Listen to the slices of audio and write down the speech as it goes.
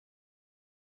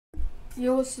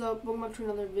Yo, what's up? Welcome back to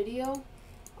another video. Today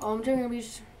we're gonna be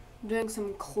doing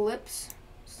some clips.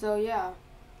 So yeah,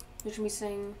 we're gonna be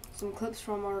saying some clips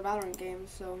from our Valorant game.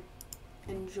 So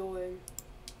enjoy.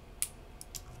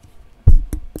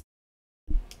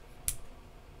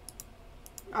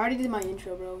 I already did my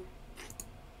intro, bro.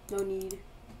 No need.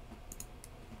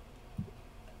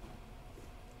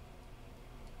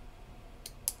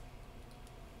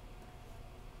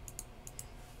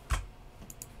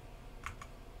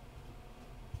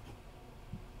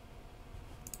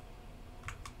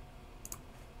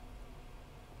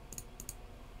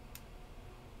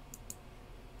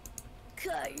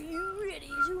 Are you ready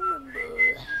to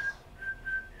rumble?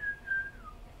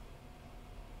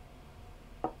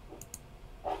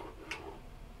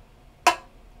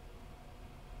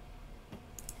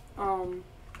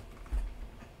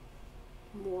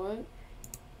 What?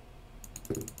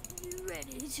 You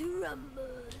ready to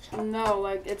rumble? No,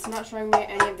 like it's not showing me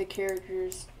any of the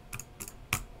characters.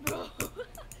 Bro.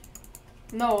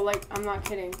 No, like I'm not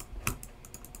kidding.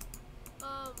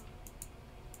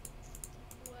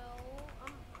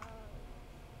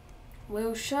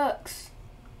 Well, shucks.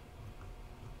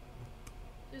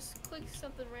 Just click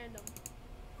something random.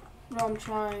 No, I'm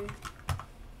trying.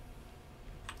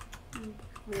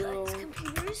 Bro. God's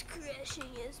computer is crashing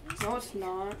as we speak. No, it's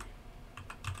not.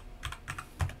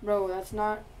 Bro, it's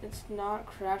not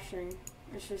crashing.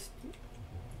 It's just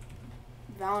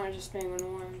Valorant just being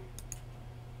annoying.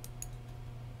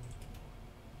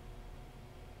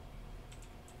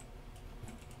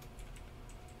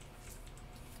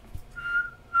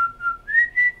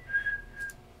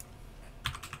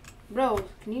 Bro,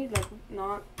 can you like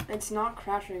not? It's not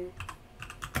crashing.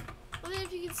 Well, then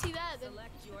if you can see that, then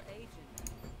Select your agent.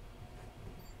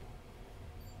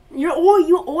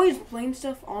 You always blame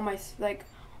stuff on my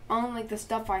on the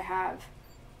stuff I have.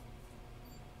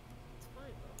 it's fine,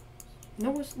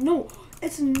 bro. No,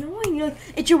 it's annoying. You're like,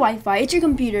 it's your Wi-Fi, it's your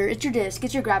computer, it's your disc,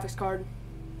 it's your graphics card.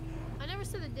 I never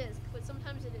said the disc, but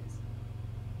sometimes it is.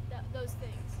 Those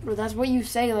things. Bro, that's what you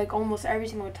say like almost every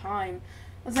single time.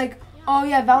 It's like, Yeah. oh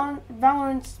yeah,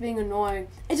 Valorant's being annoying.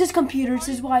 It's his computer, it's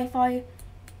his Wi-Fi.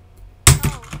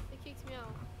 Oh, it kicked me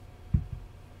out.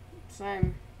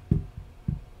 Same.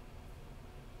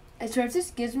 And so if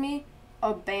this gives me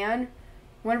a ban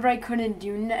whenever I couldn't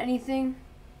do anything,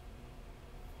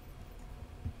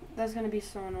 that's gonna be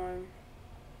so annoying.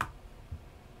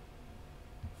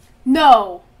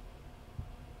 No!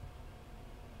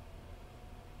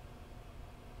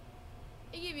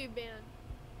 It gave you a ban.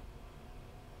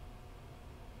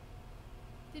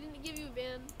 Didn't it give you a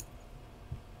ban?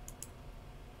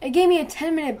 It gave me a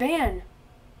 10-minute ban.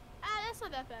 That's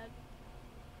not that bad.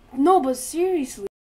 No, but seriously.